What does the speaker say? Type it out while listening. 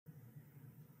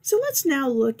So let's now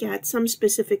look at some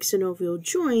specific synovial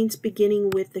joints, beginning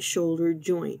with the shoulder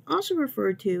joint, also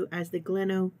referred to as the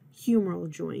glenohumeral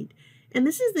joint. And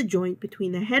this is the joint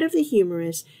between the head of the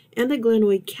humerus and the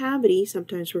glenoid cavity,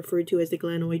 sometimes referred to as the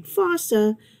glenoid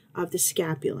fossa of the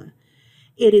scapula.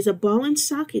 It is a ball and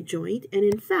socket joint, and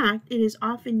in fact, it is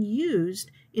often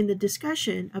used in the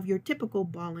discussion of your typical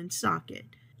ball and socket.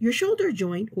 Your shoulder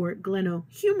joint, or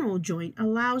glenohumeral joint,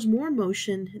 allows more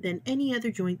motion than any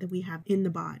other joint that we have in the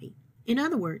body. In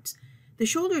other words, the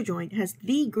shoulder joint has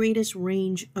the greatest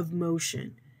range of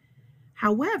motion.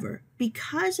 However,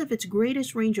 because of its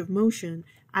greatest range of motion,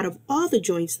 out of all the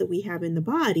joints that we have in the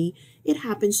body, it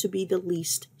happens to be the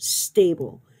least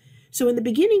stable. So in the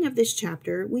beginning of this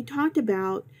chapter, we talked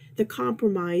about the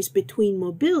compromise between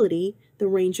mobility, the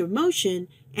range of motion,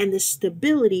 and the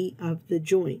stability of the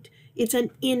joint. It's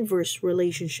an inverse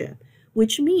relationship,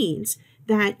 which means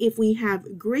that if we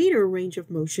have greater range of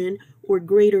motion or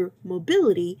greater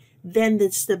mobility, then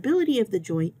the stability of the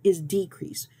joint is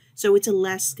decreased. So it's a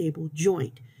less stable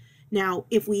joint. Now,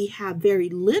 if we have very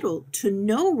little to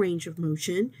no range of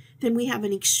motion, then we have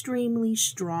an extremely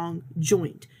strong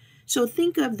joint. So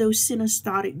think of those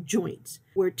synostotic joints,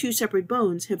 where two separate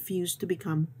bones have fused to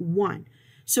become one.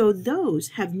 So those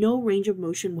have no range of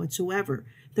motion whatsoever.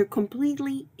 They're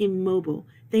completely immobile.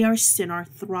 They are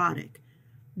synarthrotic.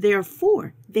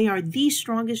 Therefore, they are the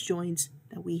strongest joints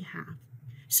that we have.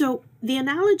 So the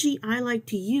analogy I like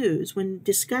to use when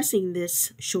discussing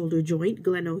this shoulder joint,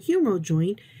 glenohumeral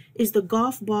joint, is the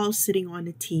golf ball sitting on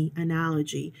a tee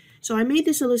analogy. So I made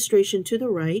this illustration to the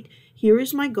right. Here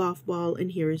is my golf ball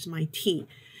and here is my tee.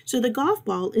 So the golf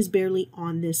ball is barely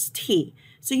on this tee.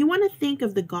 So you want to think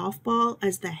of the golf ball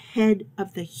as the head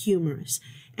of the humerus.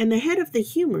 And the head of the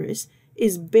humerus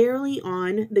is barely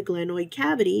on the glenoid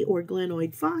cavity or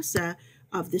glenoid fossa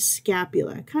of the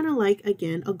scapula, kind of like,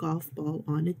 again, a golf ball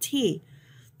on a tee.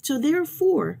 So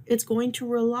therefore, it's going to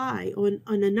rely on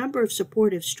a number of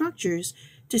supportive structures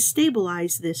to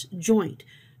stabilize this joint.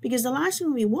 Because the last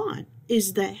thing we want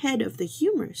is the head of the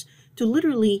humerus to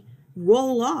literally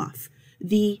roll off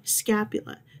the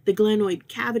scapula, the glenoid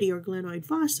cavity or glenoid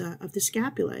fossa of the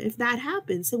scapula. If that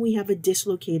happens, then we have a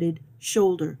dislocated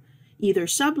shoulder, either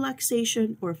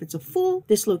subluxation or if it's a full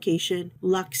dislocation,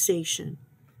 luxation.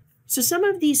 So some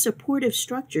of these supportive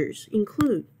structures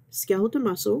include skeletal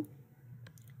muscle,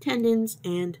 tendons,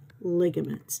 and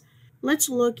ligaments. Let's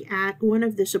look at one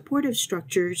of the supportive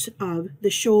structures of the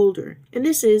shoulder, and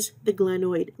this is the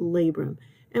glenoid labrum.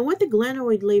 And what the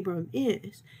glenoid labrum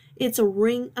is, it's a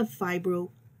ring of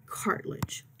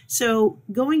fibrocartilage. So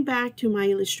going back to my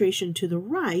illustration to the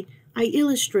right, I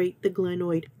illustrate the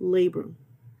glenoid labrum.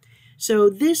 So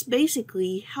this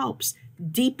basically helps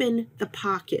deepen the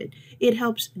pocket. It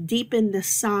helps deepen the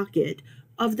socket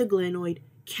of the glenoid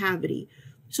cavity.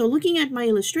 So looking at my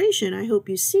illustration, I hope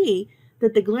you see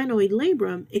that the glenoid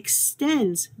labrum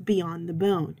extends beyond the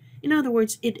bone. In other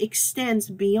words, it extends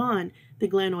beyond the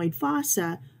glenoid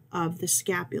fossa of the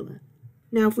scapula.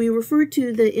 Now, if we refer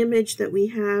to the image that we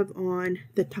have on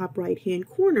the top right-hand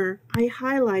corner, I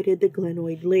highlighted the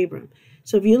glenoid labrum.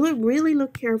 So if you really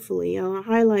look carefully, I'll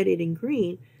highlight it in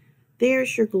green.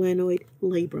 There's your glenoid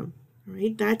labrum. All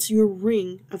right, that's your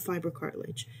ring of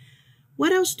fibrocartilage.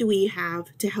 What else do we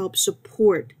have to help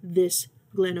support this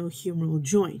glenohumeral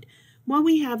joint? Well,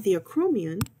 we have the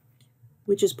acromion,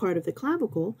 which is part of the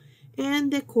clavicle, and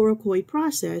the coracoid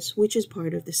process, which is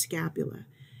part of the scapula.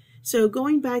 So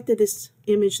going back to this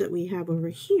image that we have over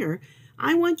here,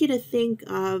 I want you to think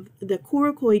of the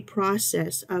coracoid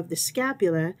process of the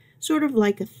scapula sort of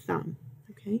like a thumb,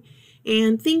 okay?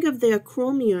 And think of the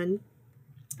acromion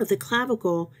of the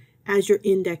clavicle as your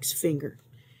index finger.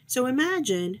 So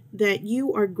imagine that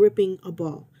you are gripping a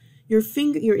ball.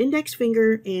 Your index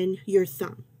finger and your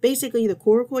thumb, basically the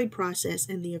coracoid process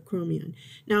and the acromion.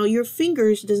 Now your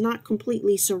fingers does not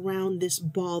completely surround this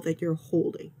ball that you're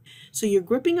holding. So you're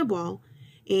gripping a ball,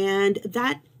 and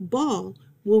that ball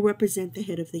will represent the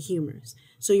head of the humerus.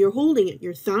 So you're holding it,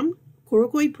 your thumb,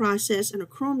 coracoid process, and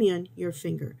acromion, your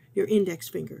finger, your index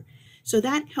finger. So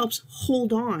that helps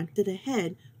hold on to the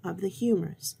head of the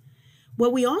humerus.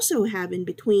 What we also have in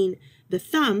between the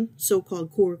thumb,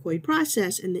 so-called coracoid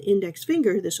process, and the index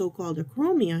finger, the so-called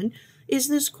acromion, is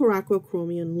this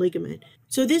coracoacromion ligament.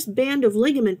 So this band of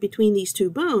ligament between these two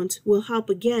bones will help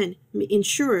again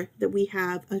ensure that we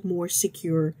have a more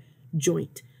secure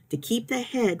joint to keep the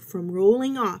head from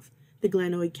rolling off the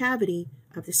glenoid cavity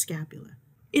of the scapula.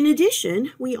 In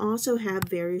addition, we also have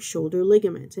various shoulder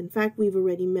ligaments. In fact, we've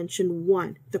already mentioned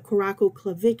one, the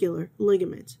coracoclavicular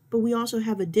ligaments, but we also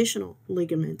have additional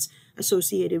ligaments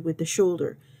associated with the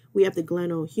shoulder. We have the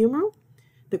glenohumeral,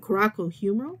 the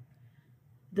coracohumeral,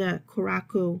 the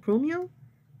coracoacromial,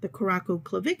 the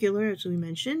coracoclavicular, as we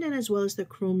mentioned, and as well as the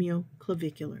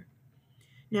acromioclavicular.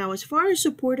 Now, as far as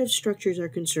supportive structures are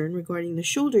concerned regarding the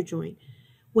shoulder joint,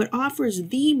 what offers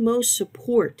the most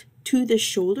support to the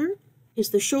shoulder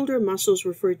is the shoulder muscles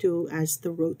referred to as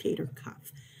the rotator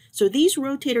cuff. So these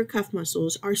rotator cuff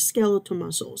muscles are skeletal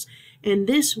muscles, and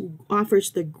this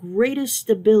offers the greatest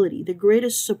stability, the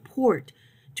greatest support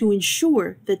to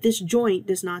ensure that this joint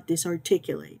does not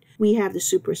disarticulate. We have the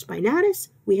supraspinatus,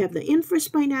 we have the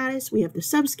infraspinatus, we have the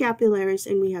subscapularis,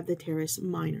 and we have the teres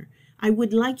minor. I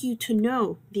would like you to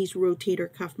know these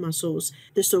rotator cuff muscles,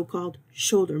 the so-called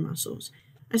shoulder muscles.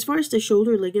 As far as the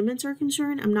shoulder ligaments are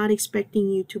concerned, I'm not expecting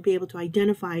you to be able to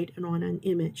identify it on an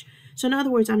image. So in other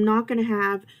words, I'm not going to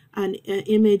have an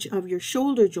image of your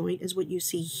shoulder joint as what you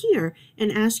see here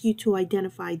and ask you to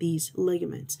identify these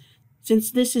ligaments, since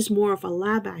this is more of a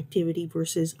lab activity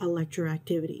versus a lecture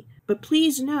activity. But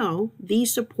please know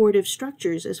these supportive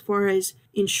structures as far as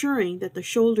ensuring that the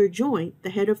shoulder joint, the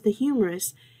head of the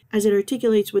humerus, as it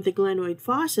articulates with the glenoid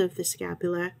fossa of the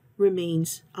scapula,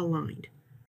 remains aligned.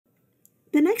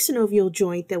 The next synovial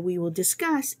joint that we will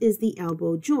discuss is the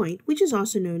elbow joint, which is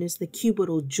also known as the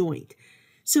cubital joint.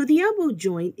 So the elbow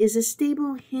joint is a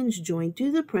stable hinge joint due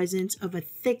to the presence of a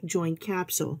thick joint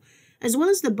capsule, as well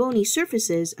as the bony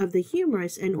surfaces of the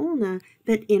humerus and ulna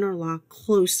that interlock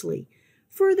closely.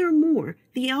 Furthermore,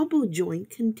 the elbow joint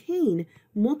contains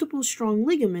multiple strong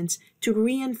ligaments to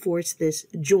reinforce this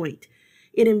joint.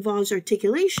 It involves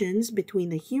articulations between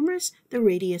the humerus, the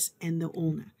radius, and the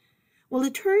ulna. Well,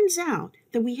 it turns out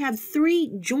that we have three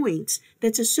joints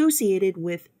that's associated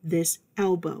with this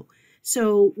elbow.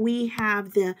 So we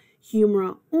have the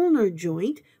humeral-ulnar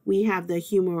joint, we have the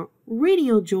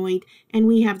humeral-radial joint, and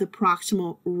we have the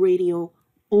proximal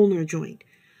radial-ulnar joint.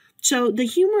 So the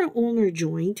humeral-ulnar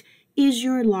joint is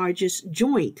your largest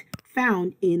joint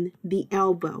found in the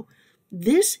elbow.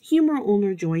 This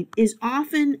humeral-ulnar joint is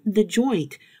often the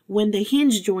joint when the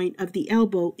hinge joint of the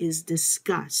elbow is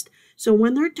discussed. So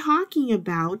when they're talking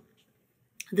about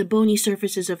the bony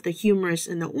surfaces of the humerus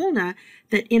and the ulna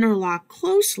that interlock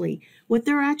closely, what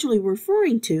they're actually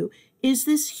referring to is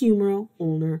this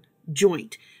humeral-ulnar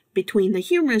joint between the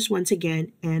humerus, once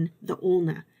again, and the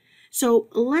ulna. So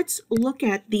let's look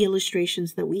at the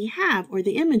illustrations that we have, or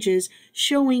the images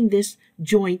showing this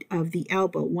joint of the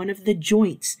elbow, one of the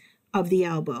joints of the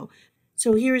elbow.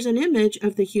 So here's an image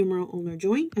of the humeral-ulnar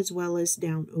joint as well as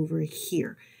down over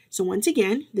here. So once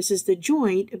again, this is the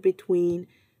joint between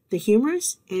the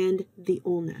humerus and the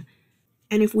ulna.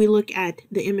 And if we look at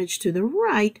the image to the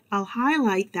right, I'll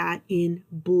highlight that in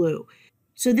blue.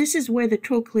 So this is where the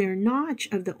trochlear notch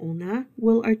of the ulna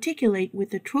will articulate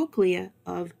with the trochlea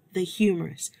of the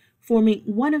humerus, forming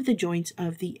one of the joints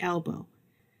of the elbow.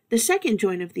 The second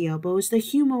joint of the elbow is the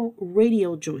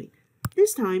humeroradial joint.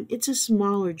 This time, it's a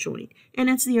smaller joint, and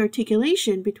it's the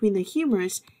articulation between the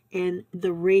humerus and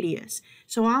the radius.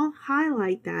 So I'll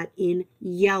highlight that in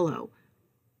yellow.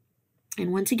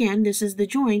 And once again, this is the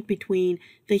joint between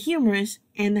the humerus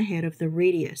and the head of the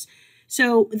radius.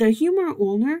 So the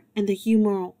humeral-ulnar and the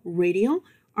humeroradial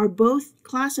are both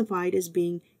classified as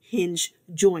being hinge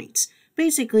joints,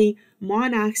 basically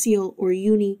monaxial or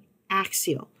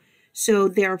uniaxial. So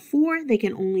therefore, they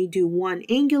can only do one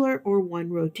angular or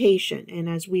one rotation. And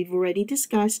as we've already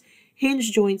discussed,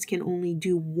 hinge joints can only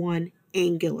do one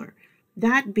angular,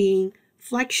 that being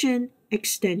flexion,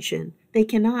 extension. They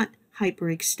cannot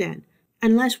hyperextend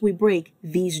unless we break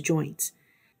these joints.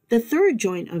 The third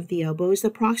joint of the elbow is the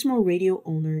proximal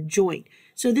radial-ulnar joint.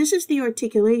 So this is the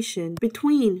articulation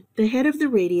between the head of the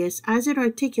radius as it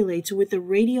articulates with the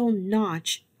radial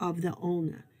notch of the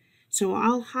ulna. So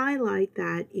I'll highlight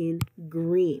that in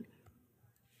green.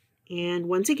 And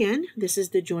once again, this is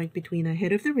the joint between the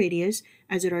head of the radius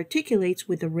as it articulates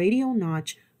with the radial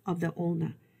notch of the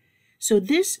ulna. So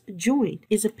this joint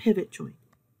is a pivot joint.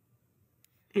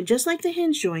 And just like the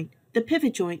hinge joint, the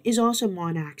pivot joint is also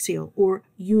monaxial or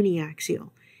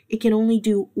uniaxial. It can only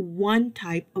do one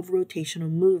type of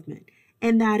rotational movement,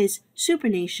 and that is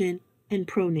supination and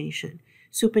pronation.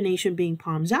 Supination being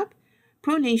palms up,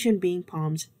 pronation being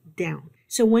palms down.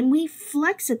 So when we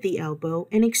flex at the elbow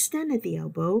and extend at the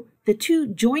elbow, the two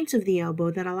joints of the elbow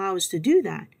that allow us to do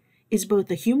that is both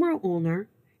the humeral-ulnar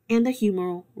and the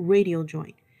humeroradial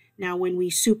joint. Now when we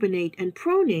supinate and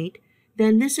pronate,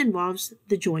 then this involves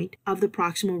the joint of the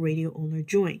proximal radial-ulnar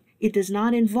joint. It does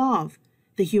not involve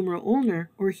the humeral-ulnar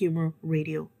or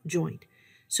humeroradial joint.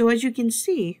 So as you can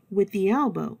see with the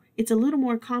elbow, it's a little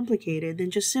more complicated than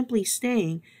just simply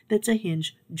saying that's a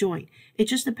hinge joint. It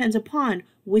just depends upon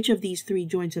which of these three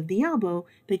joints of the elbow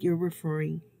that you're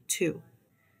referring to.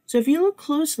 So if you look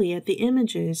closely at the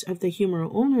images of the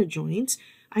humeral ulnar joints,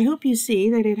 I hope you see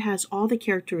that it has all the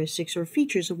characteristics or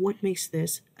features of what makes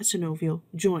this a synovial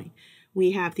joint.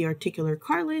 We have the articular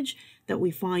cartilage that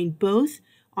we find both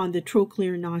on the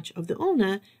trochlear notch of the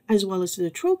ulna as well as the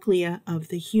trochlea of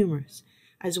the humerus,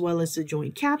 as well as the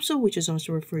joint capsule, which is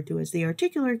also referred to as the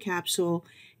articular capsule.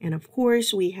 And of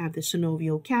course, we have the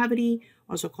synovial cavity,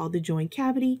 also called the joint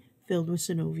cavity, filled with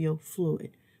synovial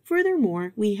fluid.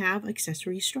 Furthermore, we have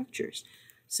accessory structures,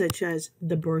 such as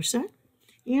the bursa,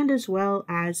 and as well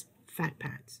as fat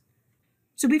pads.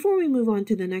 So before we move on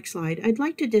to the next slide, I'd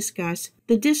like to discuss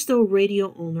the distal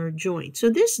radial ulnar joint. So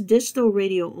this distal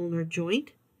radial ulnar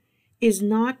joint is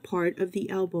not part of the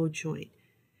elbow joint.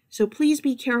 So please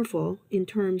be careful in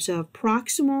terms of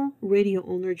proximal radial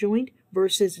ulnar joint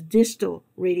versus distal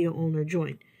radial ulnar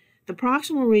joint. The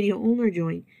proximal radial ulnar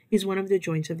joint is one of the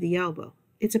joints of the elbow.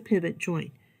 It's a pivot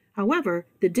joint. However,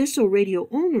 the distal radial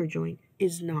ulnar joint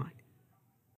is not.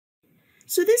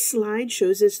 So this slide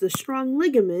shows us the strong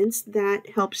ligaments that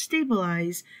help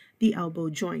stabilize the elbow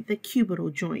joint, the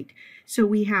cubital joint. So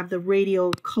we have the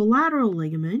radial collateral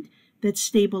ligament that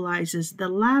stabilizes the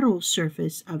lateral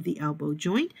surface of the elbow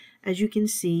joint, as you can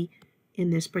see in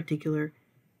this particular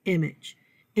image.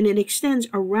 And it extends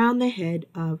around the head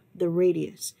of the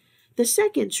radius. The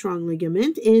second strong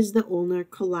ligament is the ulnar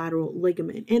collateral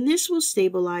ligament, and this will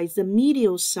stabilize the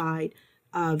medial side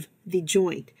of the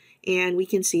joint. And we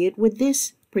can see it with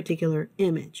this particular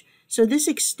image. So this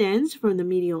extends from the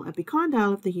medial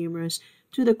epicondyle of the humerus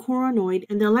to the coronoid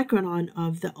and the olecranon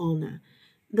of the ulna.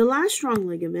 The last strong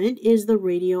ligament is the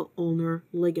radial ulnar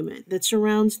ligament that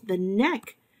surrounds the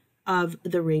neck of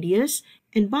the radius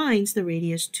and binds the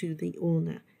radius to the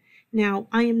ulna. Now,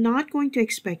 I am not going to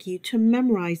expect you to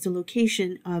memorize the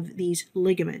location of these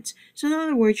ligaments. So in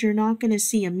other words, you're not going to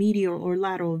see a medial or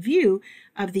lateral view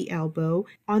of the elbow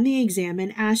on the exam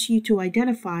and ask you to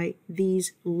identify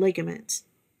these ligaments.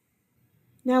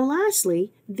 Now,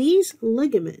 lastly, these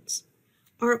ligaments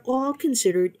are all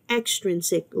considered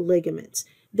extrinsic ligaments.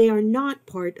 They are not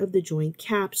part of the joint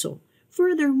capsule.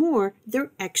 Furthermore,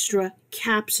 they're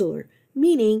extracapsular,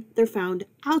 meaning they're found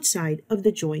outside of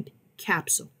the joint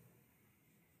capsule.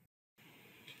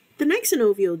 The next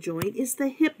synovial joint is the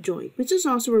hip joint, which is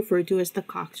also referred to as the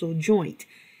coxal joint.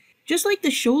 Just like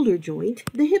the shoulder joint,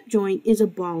 the hip joint is a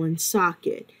ball and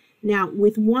socket. Now,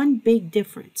 with one big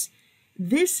difference.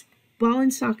 This ball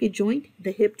and socket joint,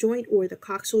 the hip joint or the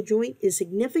coxal joint, is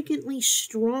significantly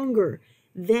stronger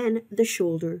than the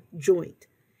shoulder joint.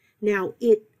 Now,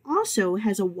 it also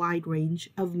has a wide range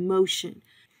of motion.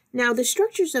 Now, the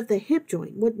structures of the hip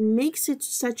joint, what makes it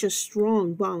such a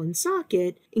strong ball and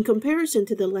socket in comparison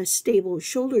to the less stable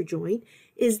shoulder joint,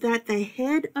 is that the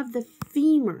head of the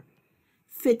femur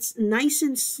fits nice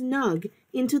and snug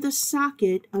into the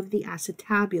socket of the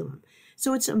acetabulum.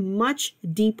 So it's a much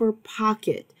deeper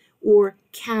pocket or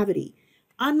cavity,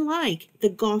 unlike the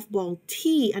golf ball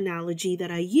tee analogy that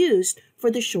I used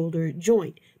for the shoulder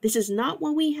joint. This is not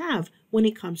what we have when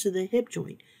it comes to the hip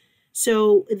joint.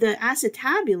 So the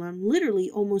acetabulum literally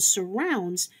almost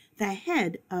surrounds the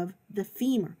head of the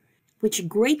femur, which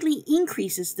greatly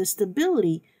increases the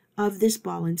stability of this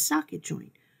ball and socket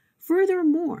joint.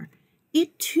 Furthermore,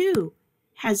 it too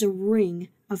has a ring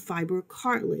of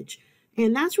fibrocartilage,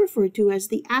 and that's referred to as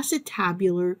the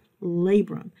acetabular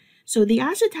labrum. So the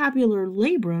acetabular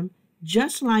labrum,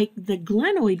 just like the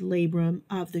glenoid labrum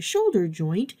of the shoulder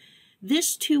joint,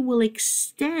 this too will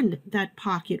extend that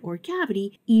pocket or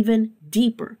cavity even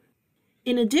deeper.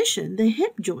 In addition, the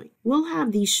hip joint will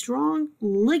have these strong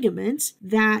ligaments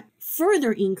that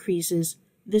further increases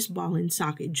this ball and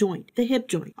socket joint, the hip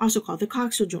joint, also called the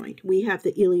coxal joint. We have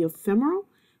the iliofemoral,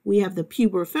 we have the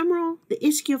puberofemoral, the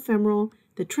ischiofemoral,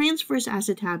 the transverse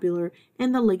acetabular,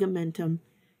 and the ligamentum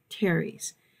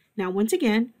teres. Now, once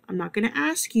again, I'm not going to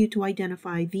ask you to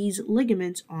identify these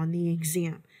ligaments on the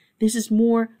exam. This is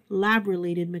more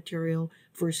lab-related material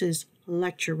versus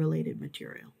lecture-related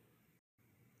material.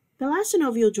 The last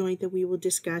synovial joint that we will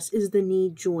discuss is the knee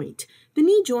joint. The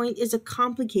knee joint is a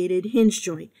complicated hinge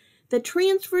joint that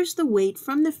transfers the weight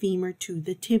from the femur to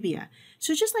the tibia.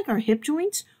 So just like our hip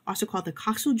joints, also called the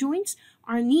coxal joints,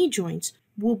 our knee joints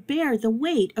will bear the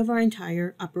weight of our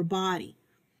entire upper body.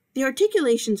 The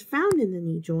articulations found in the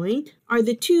knee joint are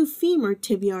the two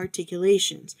femur-tibia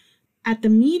articulations at the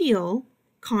medial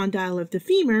condyle of the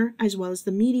femur as well as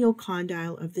the medial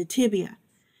condyle of the tibia.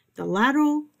 The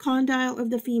lateral condyle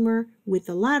of the femur with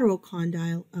the lateral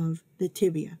condyle of the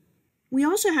tibia. We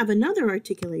also have another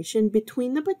articulation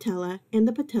between the patella and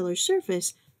the patellar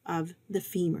surface of the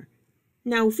femur.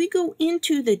 Now, if we go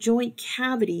into the joint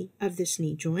cavity of this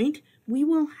knee joint, we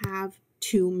will have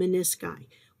two menisci.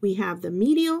 We have the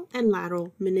medial and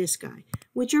lateral menisci,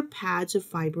 which are pads of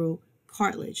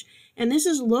fibrocartilage. And this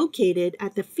is located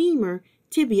at the femur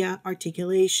tibia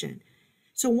articulation.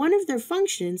 So one of their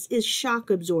functions is shock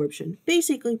absorption,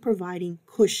 basically providing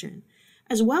cushion,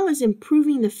 as well as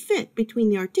improving the fit between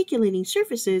the articulating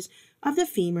surfaces of the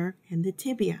femur and the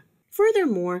tibia.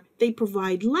 Furthermore, they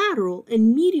provide lateral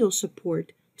and medial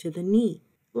support to the knee.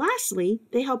 Lastly,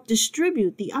 they help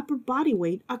distribute the upper body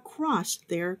weight across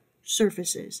their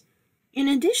surfaces. In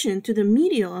addition to the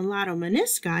medial and lateral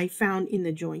menisci found in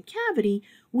the joint cavity,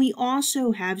 we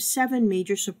also have 7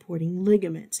 major supporting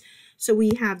ligaments. So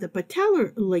we have the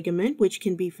patellar ligament, which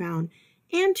can be found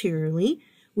anteriorly.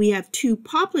 We have 2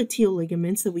 popliteal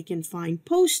ligaments that we can find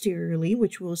posteriorly,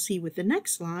 which we'll see with the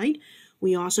next slide.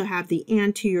 We also have the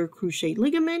anterior cruciate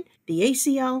ligament, the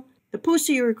ACL, the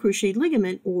posterior cruciate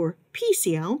ligament, or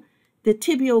PCL, the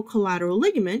tibial collateral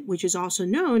ligament, which is also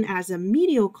known as a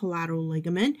medial collateral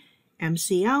ligament,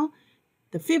 MCL,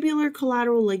 the fibular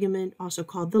collateral ligament, also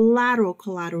called the lateral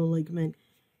collateral ligament,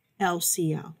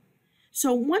 LCL.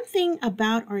 So one thing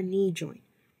about our knee joint,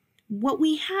 what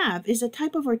we have is a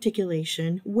type of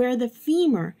articulation where the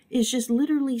femur is just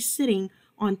literally sitting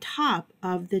on top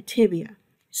of the tibia.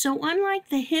 So unlike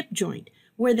the hip joint,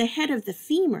 where the head of the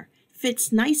femur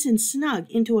fits nice and snug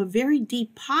into a very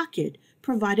deep pocket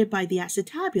provided by the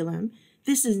acetabulum,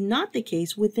 this is not the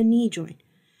case with the knee joint.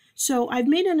 So I've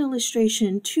made an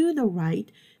illustration to the right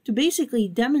to basically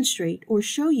demonstrate or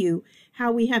show you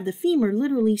how we have the femur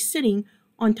literally sitting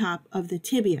on top of the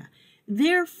tibia.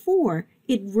 Therefore,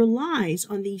 it relies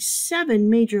on these 7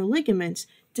 major ligaments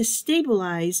to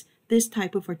stabilize this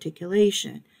type of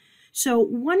articulation. So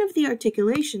one of the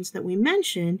articulations that we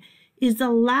mentioned is the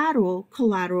lateral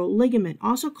collateral ligament,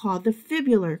 also called the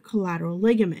fibular collateral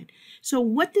ligament. So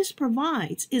what this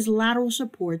provides is lateral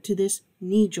support to this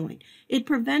knee joint. It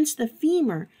prevents the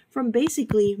femur from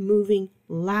basically moving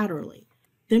laterally.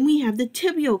 Then we have the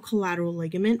tibial collateral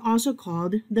ligament, also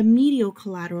called the medial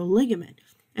collateral ligament.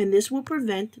 And this will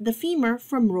prevent the femur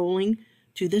from rolling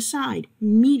to the side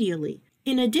medially.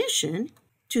 In addition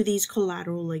to these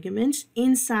collateral ligaments,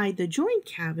 inside the joint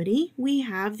cavity, we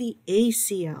have the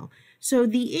ACL. So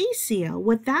the ACL,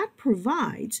 what that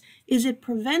provides is it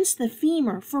prevents the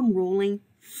femur from rolling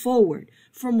forward,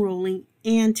 from rolling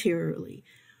anteriorly,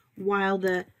 while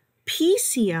the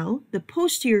PCL, the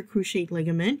posterior cruciate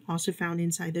ligament, also found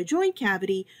inside the joint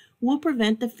cavity, will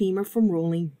prevent the femur from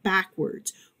rolling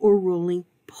backwards or rolling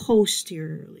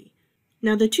posteriorly.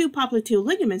 Now, the 2 popliteal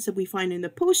ligaments that we find in the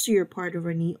posterior part of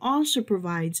our knee also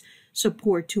provides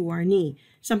support to our knee,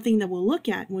 something that we'll look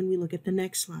at when we look at the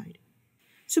next slide.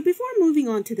 So before moving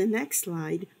on to the next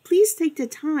slide, please take the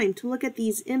time to look at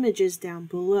these images down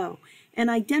below and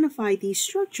identify these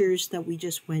structures that we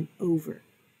just went over.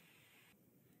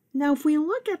 Now, if we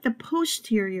look at the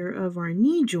posterior of our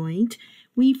knee joint,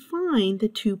 we find the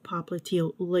 2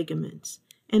 popliteal ligaments,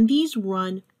 and these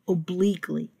run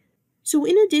obliquely. So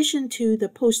in addition to the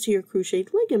posterior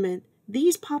cruciate ligament,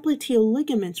 these popliteal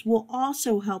ligaments will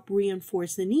also help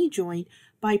reinforce the knee joint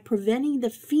by preventing the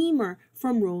femur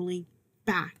from rolling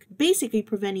back, basically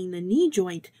preventing the knee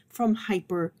joint from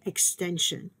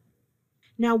hyperextension.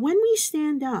 Now, when we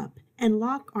stand up and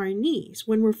lock our knees,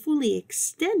 when we're fully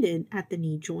extended at the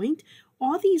knee joint,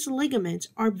 all these ligaments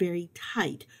are very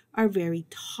tight, are very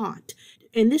taut.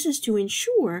 And this is to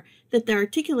ensure that the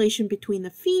articulation between the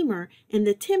femur and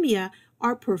the tibia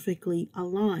are perfectly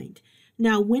aligned.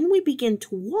 Now, when we begin to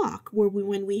walk,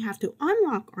 when we have to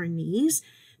unlock our knees,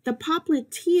 the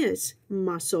popliteus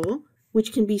muscle,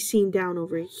 which can be seen down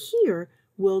over here,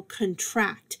 will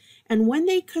contract. And when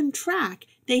they contract,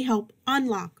 they help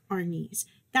unlock our knees.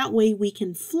 That way we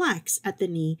can flex at the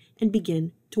knee and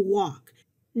begin to walk.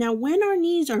 Now, when our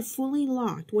knees are fully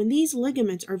locked, when these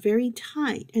ligaments are very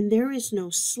tight and there is no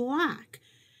slack,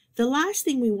 the last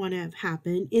thing we want to have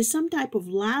happen is some type of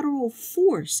lateral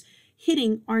force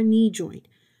hitting our knee joint.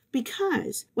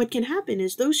 Because what can happen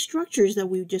is those structures that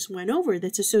we just went over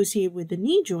that's associated with the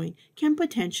knee joint can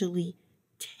potentially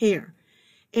tear.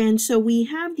 And so we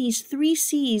have these 3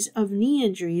 C's of knee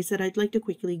injuries that I'd like to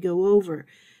quickly go over.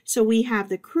 So we have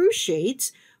the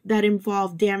cruciates that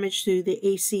involve damage to the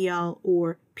ACL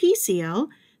or PCL,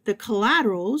 the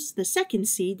collaterals, the second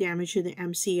C, damage to the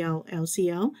MCL,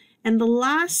 LCL, and the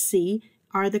last C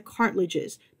are the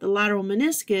cartilages, the lateral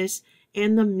meniscus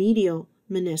and the medial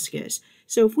meniscus.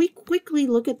 So if we quickly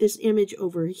look at this image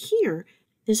over here,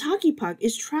 this hockey puck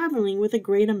is traveling with a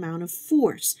great amount of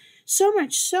force, so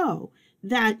much so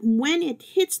that when it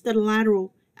hits the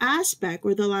lateral aspect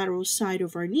or the lateral side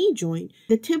of our knee joint,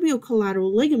 the tibial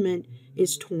collateral ligament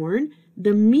is torn,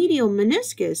 the medial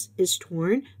meniscus is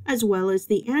torn, as well as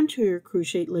the anterior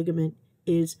cruciate ligament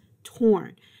is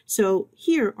torn. So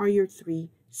here are your 3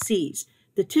 C's.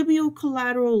 The tibial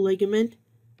collateral ligament,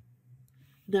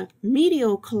 the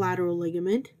medial collateral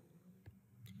ligament,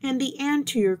 and the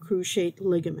anterior cruciate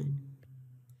ligament.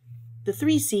 The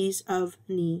 3 C's of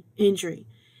knee injury.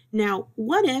 Now,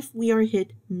 what if we are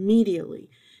hit medially?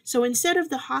 So instead of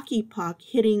the hockey puck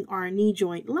hitting our knee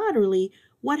joint laterally,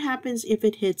 what happens if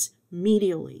it hits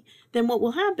medially? Then what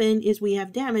will happen is we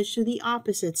have damage to the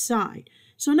opposite side.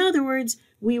 So in other words,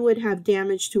 we would have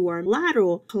damage to our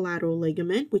lateral collateral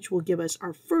ligament, which will give us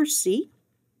our first C,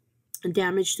 and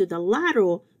damage to the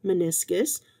lateral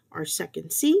meniscus, our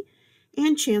second C,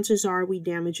 and chances are we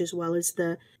damage as well as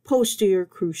the posterior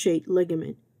cruciate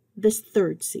ligament, this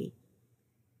third C.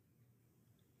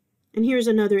 And here's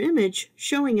another image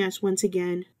showing us once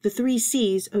again the 3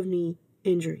 C's of knee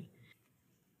injury.